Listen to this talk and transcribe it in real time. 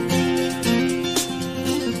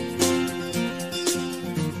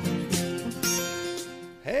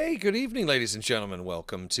good evening, ladies and gentlemen.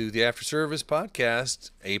 Welcome to the After Service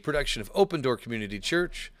Podcast, a production of Open Door Community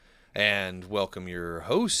Church. And welcome your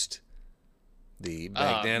host, the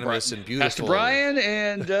magnanimous and beautiful Pastor Brian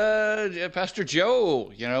and Pastor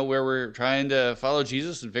Joe, where we're trying to follow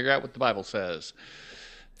Jesus and figure out what the Bible says.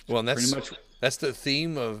 Well, and that's the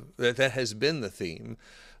theme of that has been the theme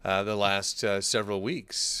the last several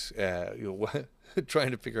weeks,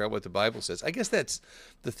 trying to figure out what the Bible says. I guess that's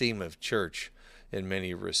the theme of church in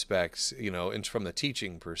many respects, and from the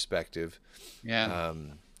teaching perspective. Yeah.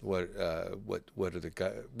 What are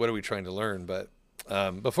we trying to learn? But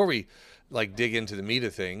before we dig into the meat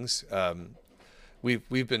of things,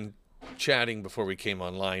 we've been chatting before we came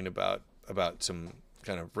online about some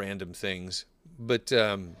kind of random things. But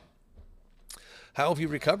how have you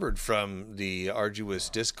recovered from the arduous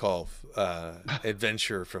disc golf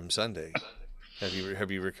adventure from Sunday? Have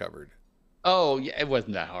you recovered? Oh, yeah, it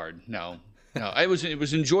wasn't that hard. No, it was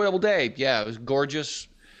an enjoyable day. Yeah, it was gorgeous.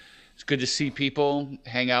 It's good to see people,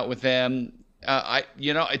 hang out with them.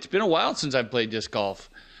 It's been a while since I've played disc golf.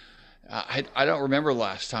 I don't remember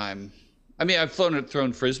last time. I mean, I've thrown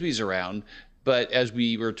frisbees around, but as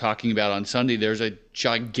we were talking about on Sunday, there's a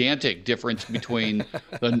gigantic difference between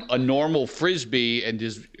a normal frisbee and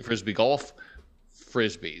frisbee golf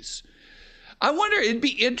frisbees. I wonder, it'd be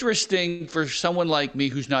interesting for someone like me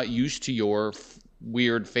who's not used to your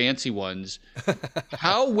weird fancy ones,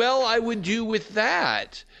 how well I would do with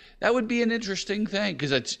that. That would be an interesting thing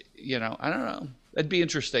because it's, I don't know. That'd be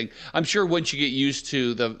interesting. I'm sure once you get used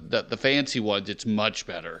to the fancy ones, it's much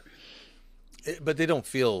better. But they don't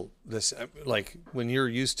feel this, like when you're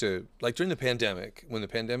used to, like during the pandemic, when the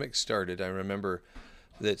pandemic started, I remember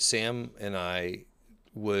that Sam and I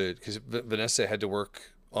would, because Vanessa had to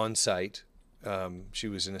work on site. She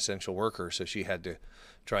was an essential worker, so she had to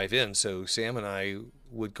drive in. So Sam and I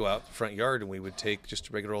would go out the front yard and we would take just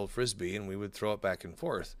a regular old frisbee and we would throw it back and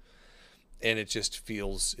forth. And it just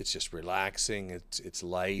feels, it's just relaxing. It's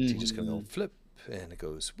light. Mm-hmm. You just kind of go flip and it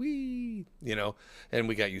goes wee, and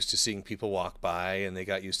we got used to seeing people walk by and they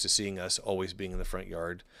got used to seeing us always being in the front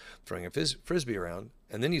yard throwing a frisbee around.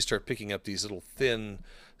 And then you start picking up these little thin,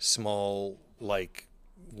 small, like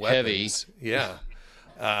weapons. Heavy. Yeah.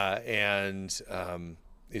 And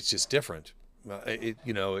it's just different.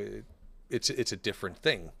 It's a different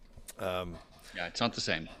thing. Yeah, it's not the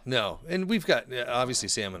same. No, and we've got, obviously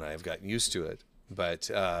Sam and I have gotten used to it, but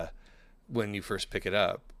when you first pick it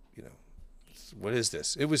up, what is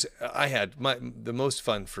this? It was, the most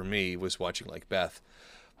fun for me was watching Beth,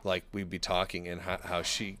 we'd be talking and how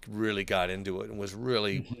she really got into it and was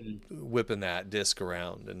really whipping that disc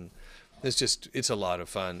around, and it's a lot of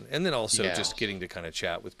fun. And then also just getting to kind of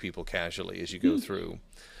chat with people casually as you go through.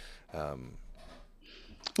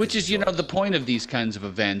 Which is, the point of these kinds of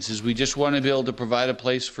events is we just want to be able to provide a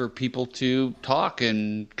place for people to talk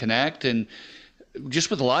and connect and just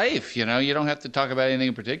with life, you don't have to talk about anything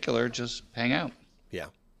in particular, just hang out. Yeah.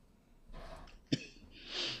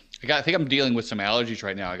 I think I'm dealing with some allergies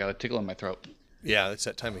right now. I got a tickle in my throat. Yeah, it's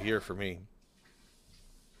that time of year for me.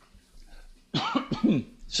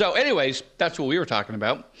 So anyways, that's what we were talking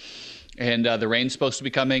about. And the rain's supposed to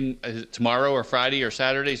be coming tomorrow or Friday or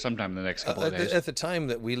Saturday, sometime in the next couple of days. At the time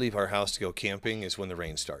that we leave our house to go camping is when the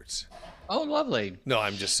rain starts. Oh, lovely. No,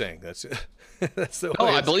 I'm just saying that's the way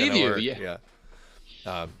I believe you. Work. Yeah.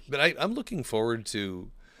 But I'm looking forward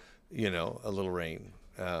to, a little rain.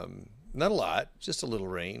 Not a lot, just a little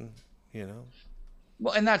rain,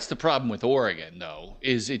 Well, and that's the problem with Oregon, though,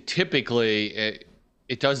 is it typically,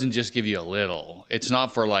 it doesn't just give you a little. It's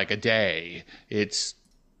not for a day. It's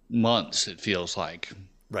months, it feels like.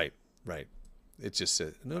 Right. It's just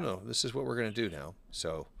no, this is what we're going to do now.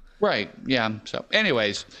 So. Right. Yeah. So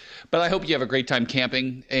anyways, but I hope you have a great time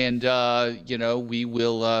camping, and, we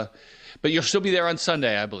will, but you'll still be there on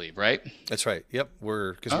Sunday, I believe, right? That's right. Yep.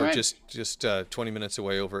 We're just 20 minutes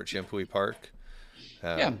away over at Champoeg Park.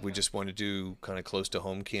 We just want to do kind of close to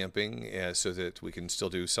home camping so that we can still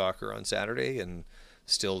do soccer on Saturday and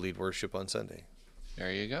still lead worship on Sunday.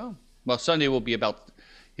 There you go. Well, Sunday will be about,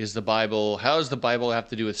 how does the Bible have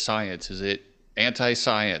to do with science? Is it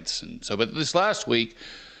anti-science? And so, but this last week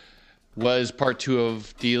was part 2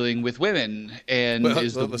 of dealing with women. And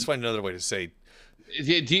let's find another way to say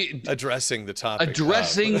addressing the topic.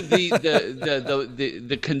 Addressing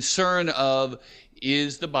the concern of,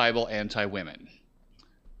 is the Bible anti-women?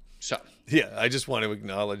 So. Yeah, I just want to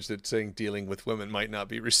acknowledge that saying dealing with women might not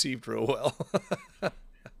be received real well.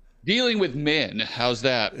 Dealing with men, how's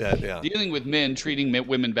that? Yeah. Dealing with men treating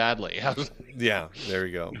women badly. Yeah, there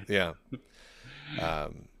you go. Yeah.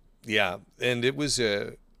 And it was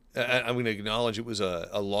I'm going to acknowledge it was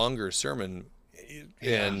a longer sermon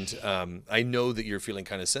And I know that you're feeling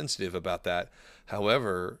kind of sensitive about that.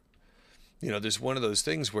 However, there's one of those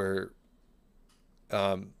things where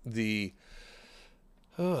the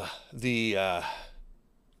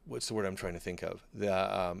what's the word I'm trying to think of?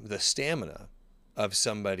 The stamina of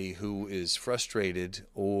somebody who is frustrated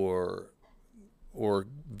or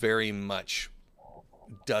very much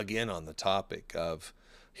dug in on the topic of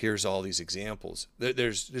here's all these examples.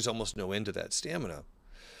 There's almost no end to that stamina.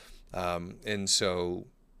 And so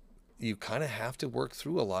you kind of have to work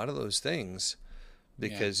through a lot of those things,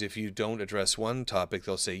 because if you don't address one topic,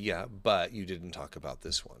 they'll say, yeah, but you didn't talk about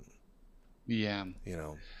this one. Yeah.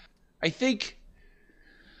 I think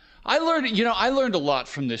I learned a lot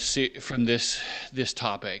from this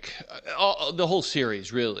topic, the whole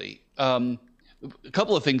series, really. A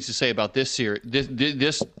couple of things to say about this series.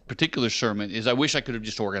 This particular sermon is, I wish I could have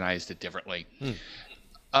just organized it differently.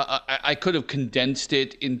 I could have condensed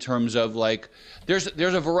it in terms of, like, there's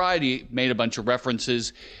a variety, made a bunch of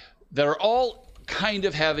references that are all kind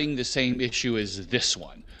of having the same issue as this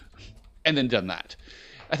one, and then done that.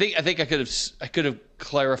 I think I could have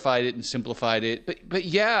clarified it and simplified it, but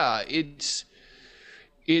yeah,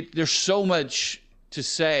 there's so much to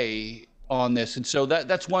say on this, and so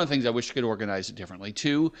that's one of the things I wish I could organize it differently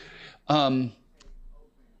too. I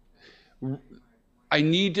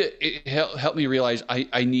need to help me realize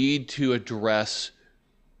I need to address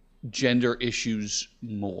gender issues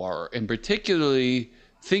more, and particularly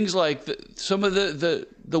things like some of the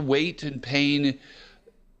weight and pain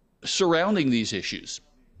surrounding these issues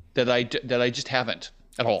that I just haven't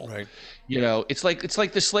at all. Right. It's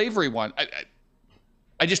like the slavery one.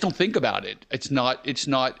 I just don't think about it. It's not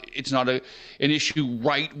an issue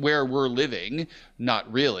right where we're living,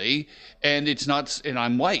 not really, and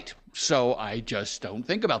I'm white, so I just don't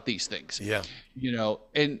think about these things. Yeah.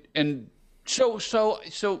 And so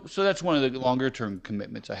that's one of the longer term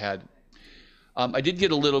commitments I had. I did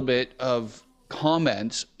get a little bit of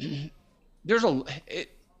comments.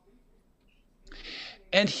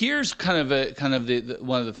 And here's kind of the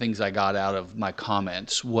one of the things I got out of my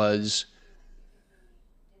comments was,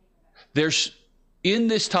 there's, in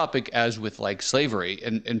this topic, as with like slavery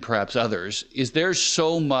and perhaps others, there's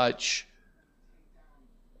so much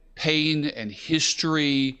pain and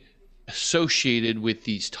history associated with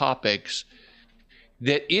these topics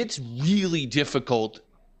that it's really difficult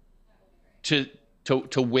to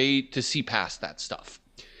wait to see past that stuff.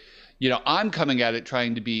 I'm coming at it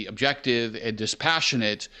trying to be objective and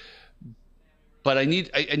dispassionate, but I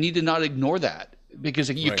need to not ignore that, because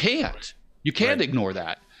you can't ignore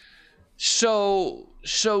that. So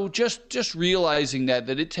just realizing that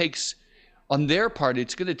it takes, on their part,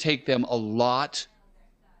 it's going to take them a lot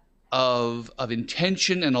of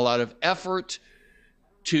intention and a lot of effort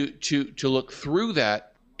to look through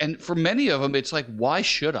that. And for many of them, it's like, why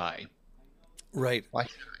should I? Right. Why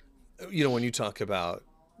should I? When you talk about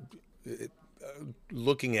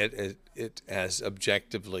looking at it as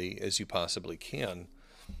objectively as you possibly can,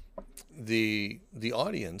 the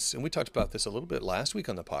audience, and we talked about this a little bit last week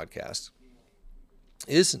on the podcast,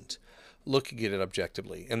 isn't looking at it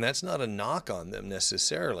objectively, and that's not a knock on them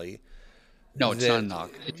necessarily. No, it's not a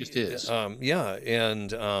knock. It just is.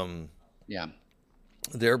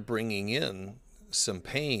 They're bringing in some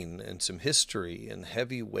pain and some history and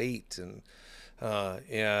heavy weight, and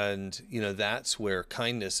that's where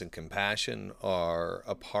kindness and compassion are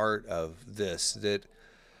a part of this. That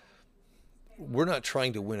we're not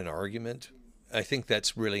trying to win an argument. I think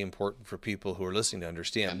that's really important for people who are listening to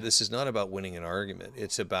understand. Yeah. This is not about winning an argument.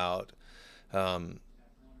 It's about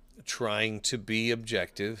trying to be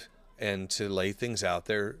objective and to lay things out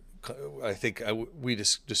there. I think we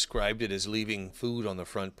just described it as leaving food on the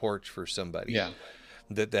front porch for somebody. Yeah.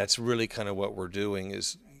 That's really kind of what we're doing,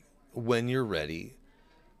 is when you're ready,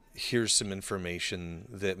 here's some information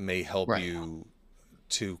that may help you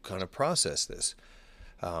to kind of process this.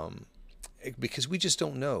 Because we just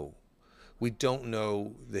don't know. We don't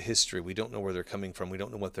know the history. We don't know where they're coming from. We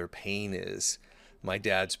don't know what their pain is. My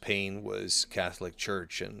dad's pain was Catholic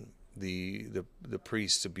Church and the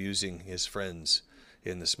priests abusing his friends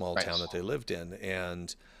in the small town that they lived in.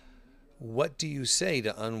 And what do you say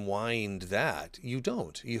to unwind that? You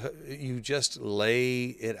don't. You just lay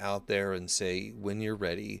it out there and say, when you're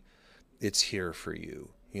ready, it's here for you.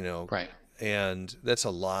 Right. And that's a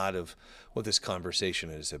lot of what this conversation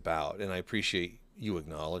is about. And I appreciate you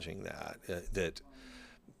acknowledging that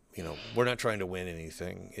we're not trying to win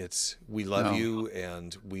anything. It's, we love you,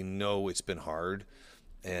 and we know it's been hard,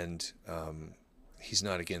 and he's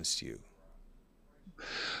not against you.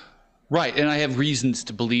 Right. And I have reasons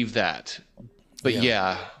to believe that. But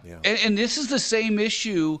yeah. And this is the same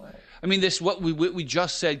issue. I mean, this what we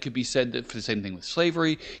just said could be said for the same thing with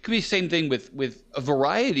slavery. It could be the same thing with a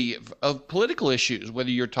variety of political issues, whether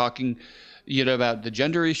you're talking, about the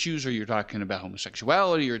gender issues, or you're talking about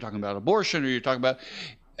homosexuality, or you're talking about abortion, or you're talking about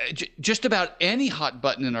just about any hot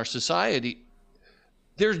button in our society.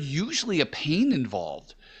 There's usually a pain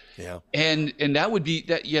involved. Yeah. And that would be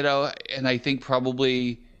that, and I think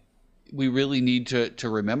probably we really need to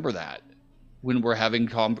remember that when we're having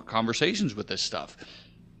conversations with this stuff,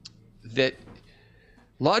 that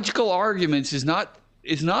logical arguments is not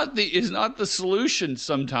the solution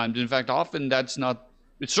sometimes. In fact, often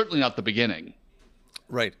it's certainly not the beginning.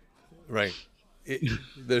 Right.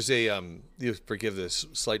 There's you forgive this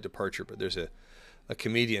slight departure, but there's a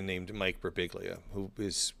comedian named Mike Birbiglia who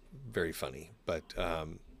is very funny, but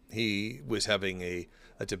he was having a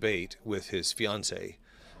debate with his fiance,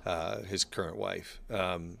 his current wife,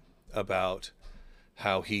 about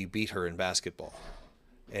how he beat her in basketball.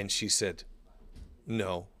 And she said,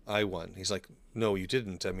 "No, I won." He's like, "No, you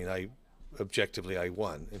didn't. I mean, objectively I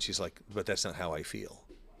won." And she's like, "But that's not how I feel."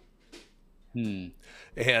 And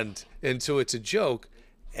so it's a joke,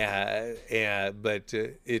 but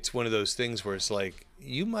it's one of those things where it's like,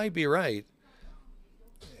 you might be right,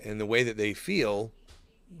 and the way that they feel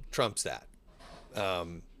trumps that.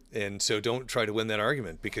 And so don't try to win that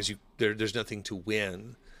argument, because there's nothing to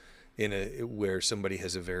win where somebody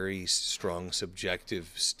has a very strong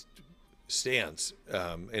subjective stance,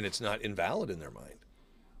 and it's not invalid in their mind.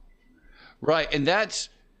 Right, and that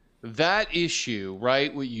issue,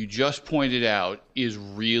 right, what you just pointed out, is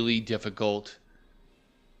really difficult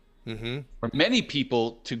for many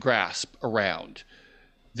people to grasp around.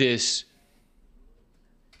 This,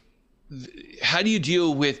 how do you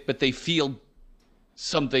deal with, but they feel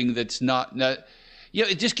something that's not,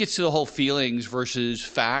 it just gets to the whole feelings versus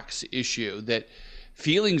facts issue, that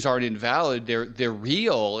feelings aren't invalid, they're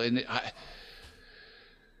real. And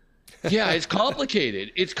it's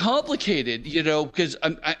complicated. It's complicated, because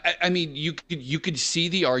I mean, you could see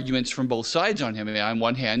the arguments from both sides on him. I mean, on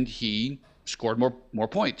one hand, he scored more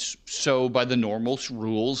points, so by the normal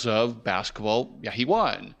rules of basketball, he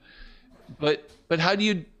won. But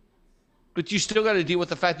you still got to deal with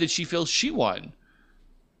the fact that she feels she won.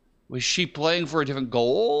 Was she playing for a different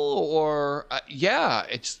goal, or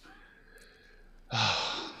it's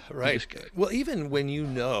right. Well, even when you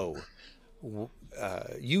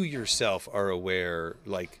yourself are aware,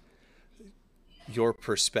 like, your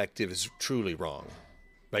perspective is truly wrong,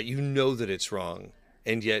 right? You know that it's wrong,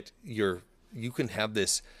 and yet you can have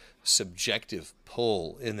this subjective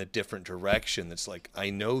pull in a different direction that's like, I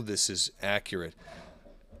know this is accurate,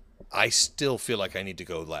 I still feel like I need to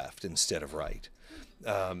go left instead of right.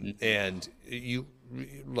 And you,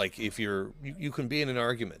 like, if you can be in an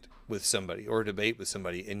argument with somebody or a debate with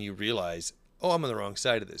somebody, and you realize, oh, I'm on the wrong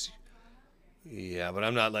side of this. Yeah, but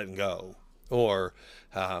I'm not letting go. Or,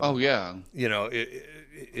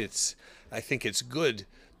 it's, I think it's good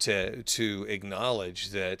to acknowledge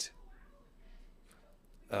that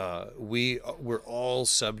we're all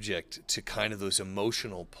subject to kind of those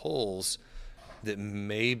emotional pulls that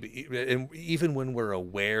maybe, and even when we're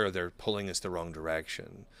aware they're pulling us the wrong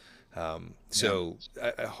direction. And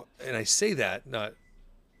I say that not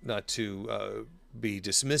to be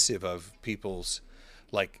dismissive of people's,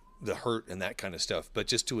 like, the hurt and that kind of stuff, but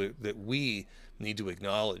just that we need to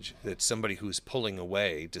acknowledge that somebody who's pulling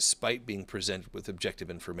away, despite being presented with objective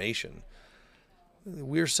information,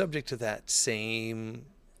 we're subject to those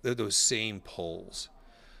same pulls.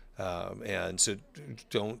 And so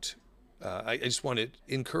don't. I just want to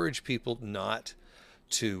encourage people not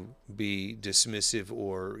to be dismissive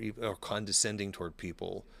or condescending toward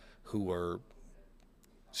people who are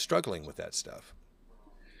struggling with that stuff.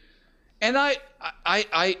 And I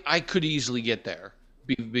could easily get there,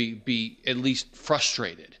 be at least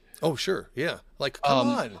frustrated. Oh, sure, yeah. Like, come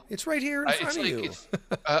on, it's right here in front of you.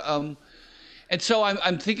 And so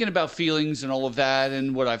I'm thinking about feelings and all of that,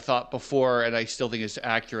 and what I've thought before, and I still think it's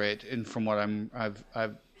accurate. And from what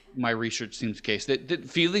my research seems the case that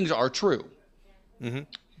feelings are true. Mm-hmm.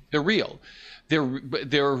 They're real. They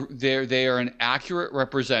are an accurate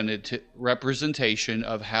representation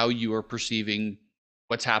of how you are perceiving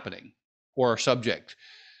what's happening or a subject.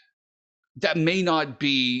 That may not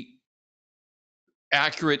be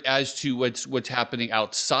accurate as to what's happening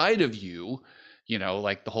outside of you,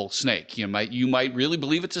 like the whole snake. You might really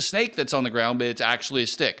believe it's a snake that's on the ground, but it's actually a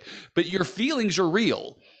stick. But your feelings are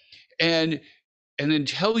real. And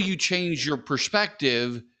until you change your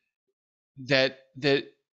perspective that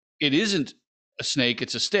it isn't a snake,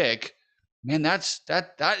 it's a stick, man,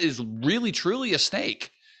 that is really truly a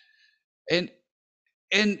snake. And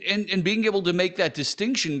and being able to make that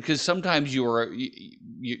distinction, because sometimes you're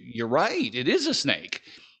right. It is a snake.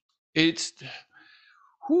 It's,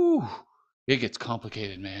 whew, it gets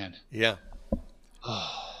complicated, man. Yeah.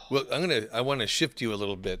 Well, I want to shift you a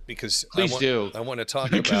little bit because Please do. I want to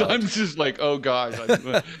talk Because about. I'm just like, oh gosh.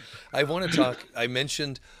 I want to talk. I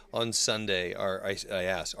mentioned on Sunday, I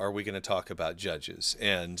asked, are we going to talk about Judges?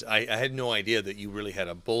 And I had no idea that you really had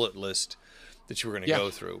a bullet list that you were going to go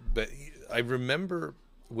through. But I remember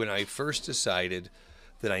when I first decided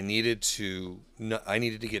that I needed to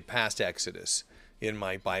get past Exodus in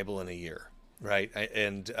my Bible in a year, right?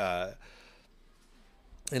 And I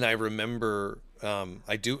remember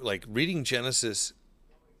I do like reading Genesis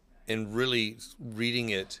and really reading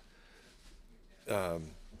it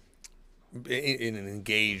in an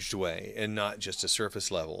engaged way and not just a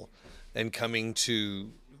surface level, and coming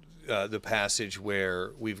to the passage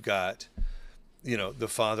where we've got, the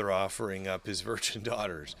father offering up his virgin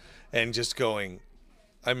daughters and just going,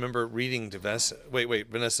 I remember reading to Vanessa,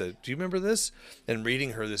 Vanessa, do you remember this? And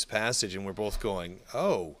reading her this passage, and we're both going,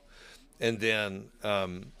 oh. And then,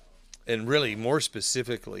 and really more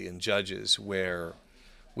specifically in Judges, where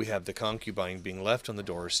we have the concubine being left on the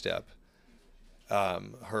doorstep,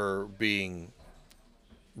 her being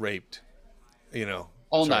raped,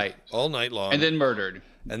 all night long. and then murdered.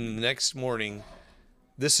 And the next morning,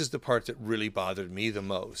 this is the part that really bothered me the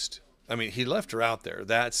most. I mean, he left her out there.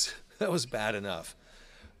 That was bad enough.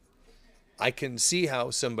 I can see how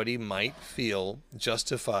somebody might feel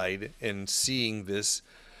justified in seeing this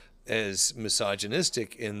as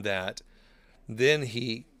misogynistic, in that then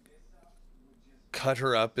he cut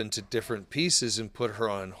her up into different pieces and put her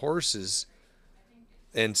on horses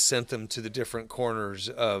and sent them to the different corners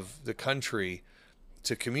of the country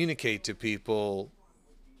to communicate to people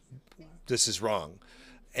this is wrong.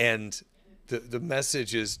 And the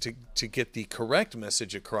message is to get the correct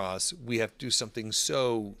message across, we have to do something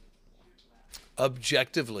so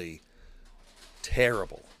objectively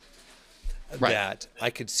terrible that I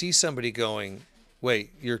could see somebody going,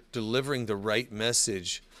 wait, you're delivering the right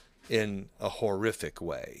message in a horrific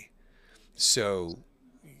way. So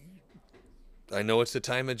I know it's the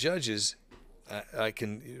time of Judges. I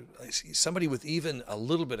see somebody with even a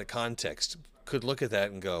little bit of context could look at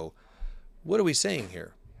that and go, what are we saying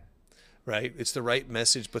here? Right? It's the right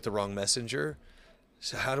message, but the wrong messenger.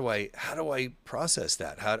 So how do I process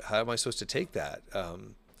that? How am I supposed to take that?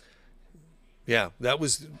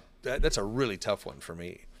 That's a really tough one for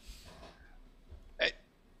me.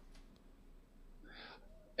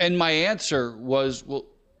 And my answer was, well,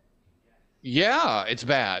 yeah, it's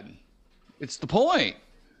bad. It's the point.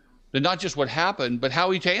 That not just what happened, but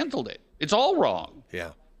how he handled it. It's all wrong.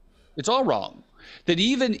 Yeah. It's all wrong. That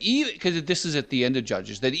even because this is at the end of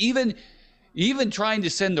Judges, that even trying to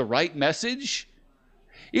send the right message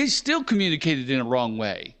is still communicated in a wrong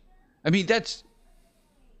way. I mean, that's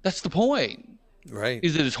the point. Right.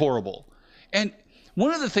 Is that it's horrible. And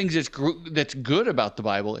one of the things that's good about the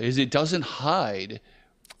Bible is it doesn't hide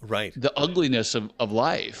the ugliness of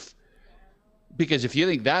life. Because if you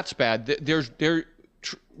think that's bad,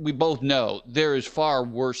 we both know there is far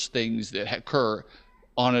worse things that occur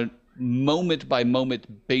on a moment by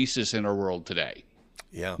moment basis in our world today.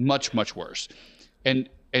 Yeah. Much, much worse. And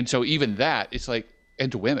so even that, it's like,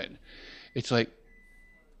 and to women, it's like,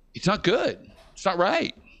 it's not good. It's not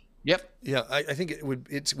right. Yep. Yeah. I think it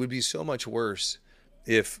would be so much worse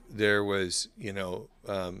if there was,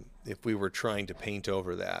 if we were trying to paint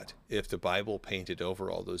over that, if the Bible painted over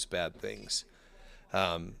all those bad things.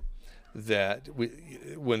 When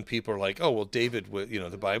people are like, oh, well, David,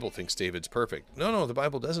 the Bible thinks David's perfect. No, the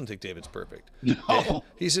Bible doesn't think David's perfect. No.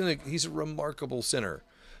 He's a remarkable sinner.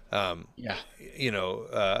 Murderer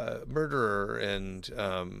and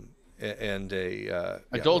a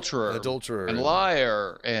adulterer and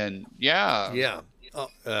liar and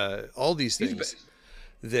all these things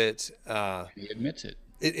that he admits it.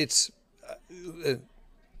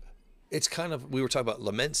 It's kind of, we were talking about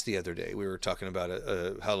laments the other day. We were talking about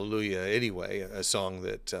a Hallelujah Anyway, a song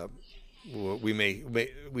that we may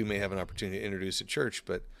have an opportunity to introduce at church,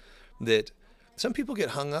 but that some people get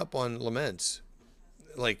hung up on laments.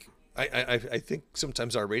 Like I think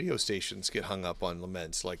sometimes our radio stations get hung up on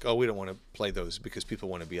laments, like, oh, we don't want to play those because people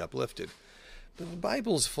want to be uplifted. But the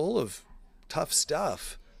Bible's full of tough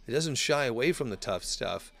stuff. It doesn't shy away from the tough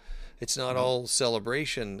stuff. It's not all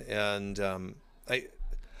celebration. And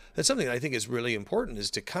that's something I think is really important,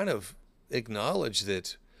 is to kind of acknowledge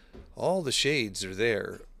that all the shades are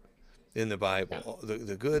there in the Bible.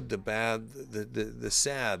 The good, the bad, the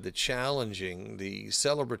sad, the challenging, the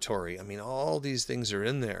celebratory. I mean, all these things are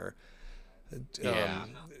in there.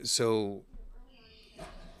 So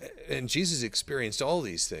And Jesus experienced all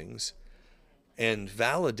these things and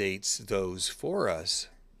validates those for us,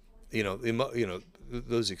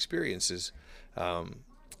 those experiences. So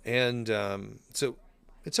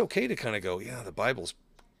it's okay to kind of go, yeah, the Bible's,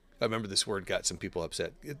 I remember this word got some people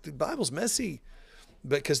upset. The Bible's messy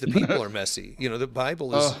because the people are messy. The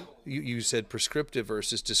Bible is, you said prescriptive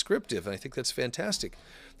versus descriptive. And I think that's fantastic.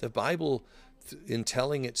 The Bible, in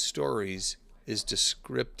telling its stories, is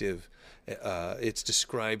descriptive. It's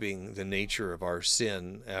describing the nature of our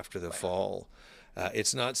sin after the fall.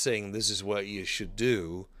 It's not saying this is what you should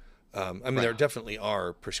do. There definitely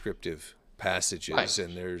are prescriptive passages,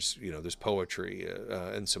 and there's poetry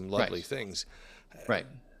and some lovely things. Right.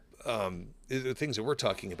 The things that we're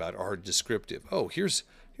talking about are descriptive. Oh, here's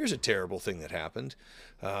a terrible thing that happened,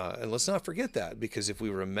 and let's not forget that, because if we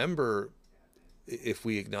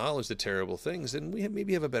acknowledge the terrible things, then we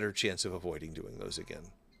maybe have a better chance of avoiding doing those again.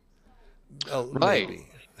 Right. Maybe.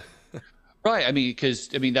 Right. Because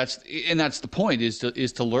that's the point, is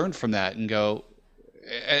to learn from that and go.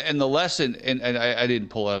 And the lesson, and I didn't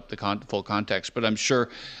pull up the full context, but I'm sure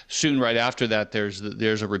soon right after that there's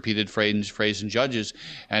a repeated phrase in Judges,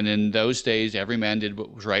 and in those days every man did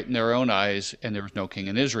what was right in their own eyes, and there was no king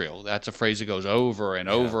in Israel. That's a phrase that goes over and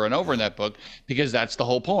over and over in that book, because that's the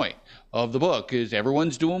whole point of the book, is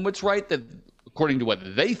everyone's doing what's right, that according to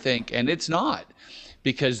what they think, and it's not.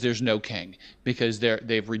 Because there's no king, because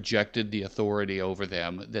they've rejected the authority over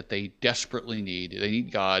them that they desperately need. They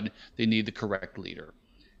need God. They need the correct leader.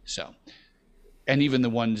 So, and even the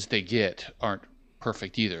ones they get aren't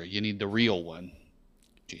perfect either. You need the real one,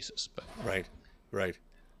 Jesus. But right.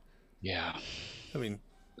 Yeah.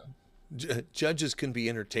 Judges can be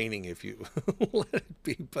entertaining if you let it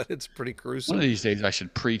be, but it's pretty gruesome. One of these days I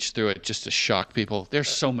should preach through it just to shock people. There's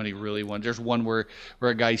so many really ones. There's one where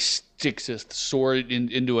a guy sticks his sword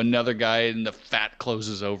into another guy and the fat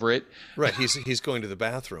closes over it. Right. He's going to the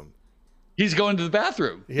bathroom. He's going to the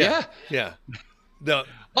bathroom. Yeah. No.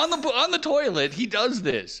 On the toilet, he does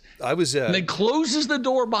this. And then closes the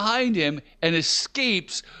door behind him and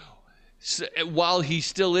escapes while he's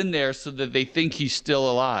still in there, so that they think he's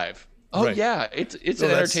still alive. Oh, right. Yeah, it's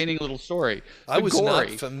an entertaining little story. I was not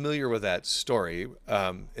familiar with that story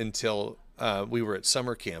until we were at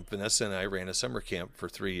summer camp. Vanessa and I ran a summer camp for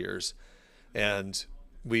 3 years, and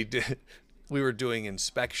we were doing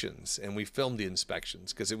inspections, and we filmed the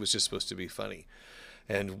inspections because it was just supposed to be funny.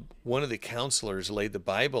 And one of the counselors laid the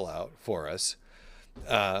Bible out for us.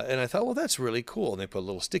 And I thought, well, that's really cool. And they put a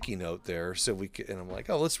little sticky note there, and I'm like,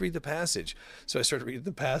 oh, let's read the passage. So I started reading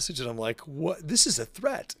the passage, and I'm like, what? This is a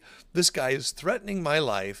threat. This guy is threatening my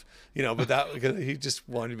life, but he just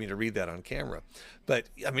wanted me to read that on camera. But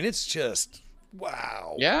it's just,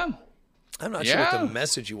 wow. Yeah. I'm not sure what the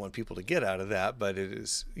message you want people to get out of that, but it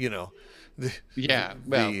is,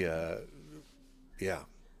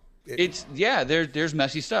 there's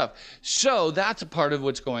messy stuff. So that's a part of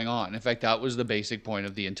what's going on. In fact, that was the basic point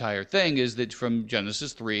of the entire thing, is that from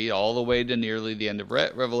Genesis 3 all the way to nearly the end of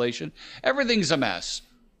Revelation, everything's a mess.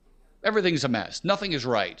 Everything's a mess. Nothing is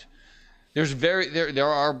right. There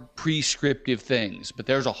are prescriptive things, but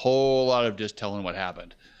there's a whole lot of just telling what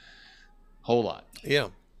happened. Whole lot. Yeah.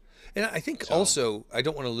 And I think also, I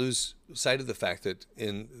don't want to lose sight of the fact that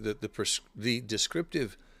in the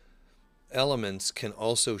descriptive elements can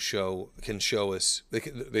also show us,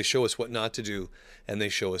 they show us what not to do, and they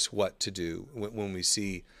show us what to do when we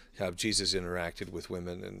see how Jesus interacted with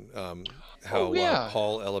women, and how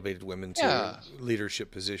Paul elevated women to leadership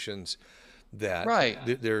positions, that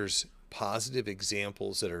there's positive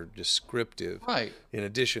examples that are descriptive, in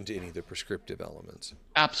addition to any of the prescriptive elements.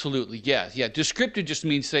 Absolutely. Yeah. Descriptive just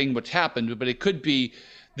means saying what's happened, but it could be,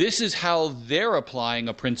 this is how they're applying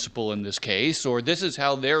a principle in this case, or this is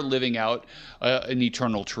how they're living out an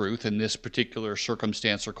eternal truth in this particular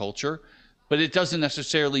circumstance or culture. But it doesn't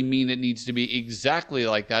necessarily mean it needs to be exactly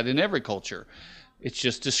like that in every culture. It's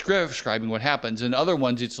just describing what happens. In other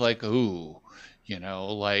ones, it's like,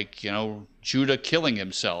 Judah killing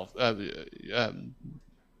himself. Not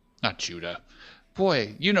Judah.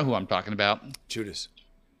 Boy, you know who I'm talking about. Judas.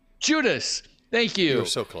 Thank you. You're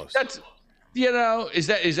so close. That's... is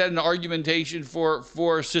that an argumentation for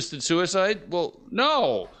assisted suicide? Well,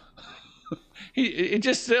 no. It's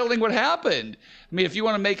just telling what happened. If you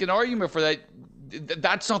want to make an argument for that,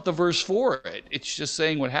 that's not the verse for it. It's just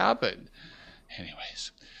saying what happened.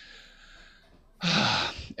 Anyways.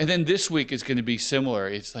 And then this week is going to be similar.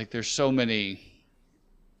 It's like there's so many.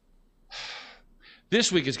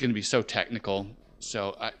 This week is going to be so technical.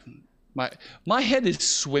 So my head is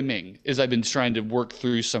swimming as I've been trying to work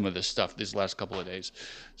through some of this stuff these last couple of days.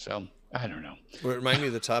 So I don't know. Remind me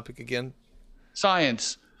of the topic again.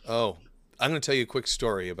 Science. Oh, I'm going to tell you a quick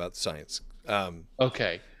story about science.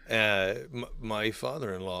 Okay. My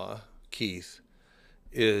father-in-law, Keith,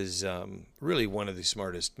 is really one of the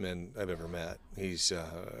smartest men I've ever met. He's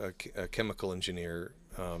a chemical engineer.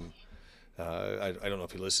 I don't know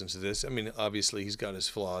if he listens to this. I mean, obviously he's got his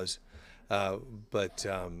flaws, but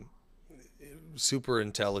super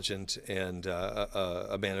intelligent and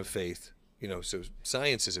a man of faith. So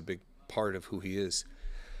science is a big part of who he is.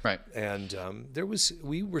 Right. And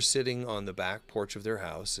we were sitting on the back porch of their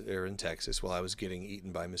house there in Texas while I was getting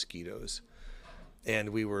eaten by mosquitoes, and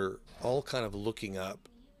we were all kind of looking up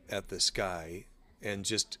at the sky and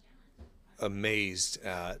just amazed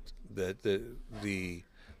at the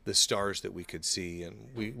stars that we could see. And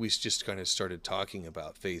we just kind of started talking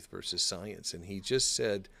about faith versus science, and he just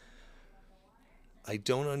said, I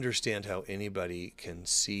don't understand how anybody can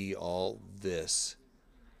see all this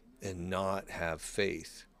and not have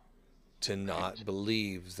faith, to not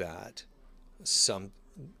believe that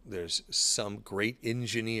there's some great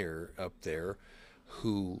engineer up there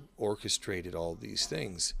who orchestrated all these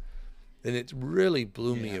things. And it really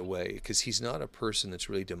blew me away, because he's not a person that's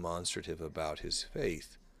really demonstrative about his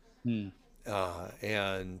faith. And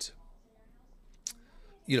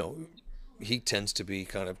he tends to be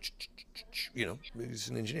kind of, he's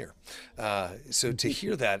an engineer. So to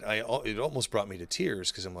hear that, it almost brought me to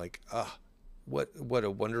tears, because I'm like, what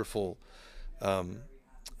a wonderful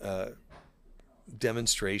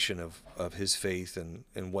demonstration of his faith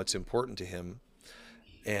and what's important to him.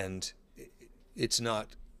 And it's not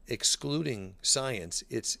excluding science,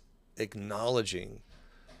 it's acknowledging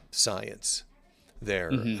science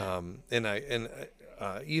there.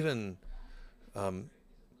 Even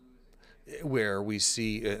where we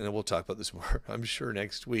see, and we'll talk about this more, I'm sure,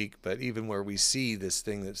 next week, but even where we see this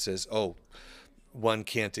thing that says, one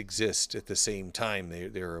can't exist at the same time,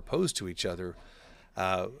 they're opposed to each other.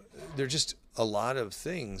 There are just a lot of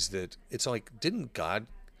things that it's like, didn't God,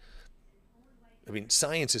 I mean,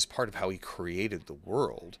 science is part of how he created the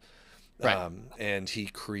world. Right. And he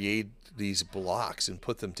created these blocks and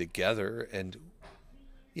put them together, and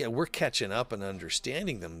we're catching up and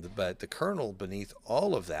understanding them, but the kernel beneath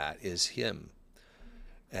all of that is him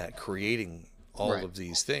at creating all of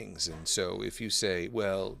these things. And so if you say,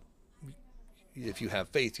 well, if you have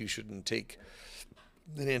faith, you shouldn't take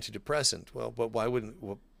an antidepressant. Well, but why wouldn't?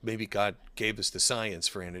 Well, maybe God gave us the science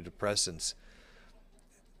for antidepressants,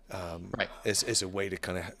 as a way to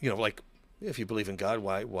kind of, like, if you believe in God,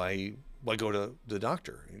 why go to the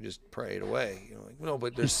doctor? You just pray it away. No,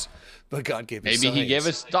 but but God gave us maybe science. He gave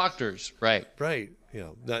us doctors, right? Right.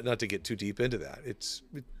 Not to get too deep into that. It's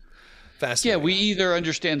fascinating. Yeah, we either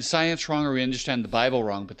understand science wrong or we understand the Bible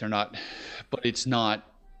wrong, but they're not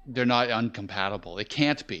uncompatible. It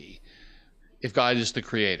can't be, if God is the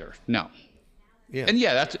creator. No. Yeah.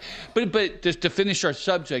 And but just to finish our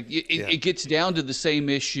subject, it gets down to the same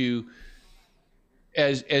issue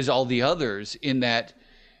as all the others, in that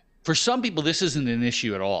for some people this isn't an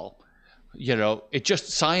issue at all.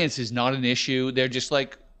 Science is not an issue. They're just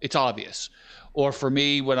like, it's obvious. Or for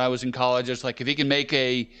me, when I was in college, it's like, if he can make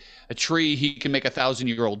a tree, he can make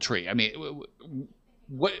 1,000-year-old tree. I mean,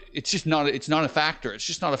 it's not a factor. It's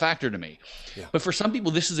just not a factor to me. Yeah. But for some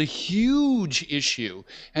people, this is a huge issue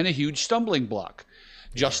and a huge stumbling block.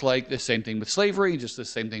 Just like the same thing with slavery, just the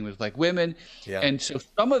same thing with like women. Yeah. And so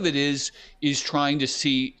some of it is trying to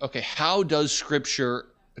see, okay, how does Scripture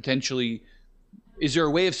potentially, is there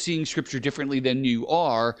a way of seeing Scripture differently than you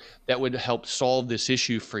are that would help solve this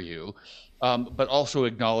issue for you? But also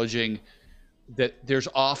acknowledging that there's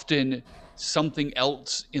often something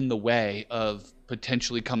else in the way of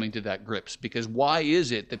potentially coming to that grips. Because why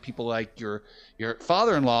is it that people like your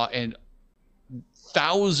father-in-law and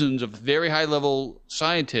thousands of very high-level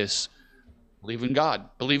scientists believe in God,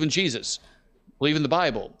 believe in Jesus, believe in the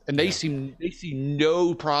Bible, and they see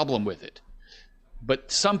no problem with it, but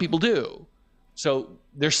some people do. So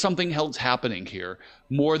there's something else happening here,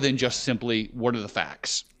 more than just simply what are the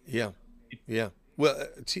facts. Yeah. Well,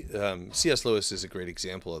 C.S. Lewis is a great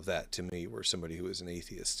example of that to me, where somebody who is an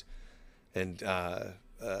atheist and a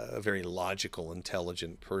very logical,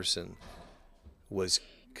 intelligent person was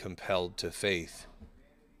compelled to faith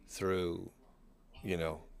through,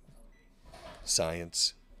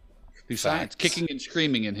 science. Through science, kicking and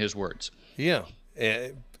screaming, in his words. Yeah.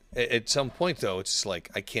 At some point, though, it's just like,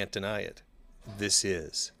 I can't deny it. This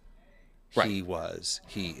is. Right.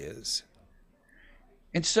 He is.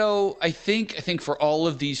 And so I think for all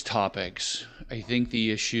of these topics, I think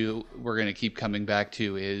the issue we're going to keep coming back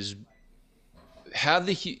to is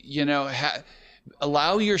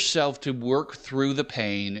allow yourself to work through the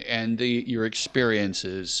pain and your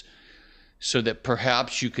experiences so that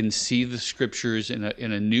perhaps you can see the scriptures in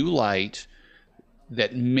a new light,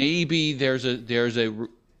 that maybe there's a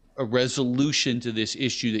resolution to this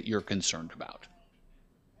issue that you're concerned about,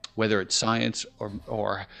 whether it's science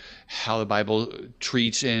or how the Bible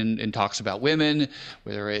treats and talks about women,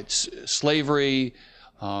 whether it's slavery,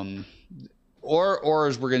 or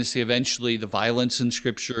as we're going to see eventually, the violence in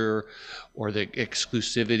Scripture or the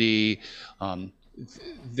exclusivity.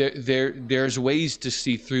 There's ways to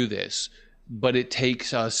see through this, but it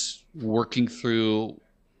takes us working through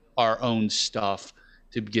our own stuff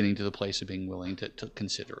to getting to the place of being willing to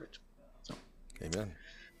consider it. So. Amen.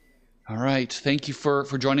 All right. Thank you for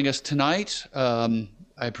joining us tonight. I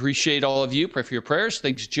appreciate all of you. Pray for your prayers.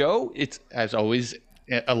 Thanks, Joe. It's, as always,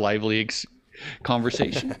 a lively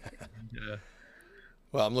conversation.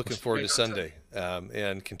 Well, I'm looking forward to Sunday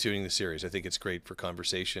and continuing the series. I think it's great for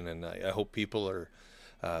conversation, and I hope people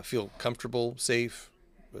feel comfortable, safe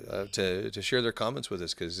to share their comments with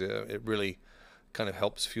us, because it really kind of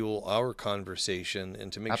helps fuel our conversation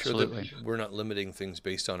and to make Absolutely. sure that we're not limiting things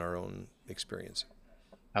based on our own experience.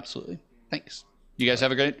 Absolutely. Thanks. You guys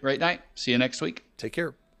have a great night. See you next week. Take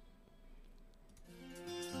care.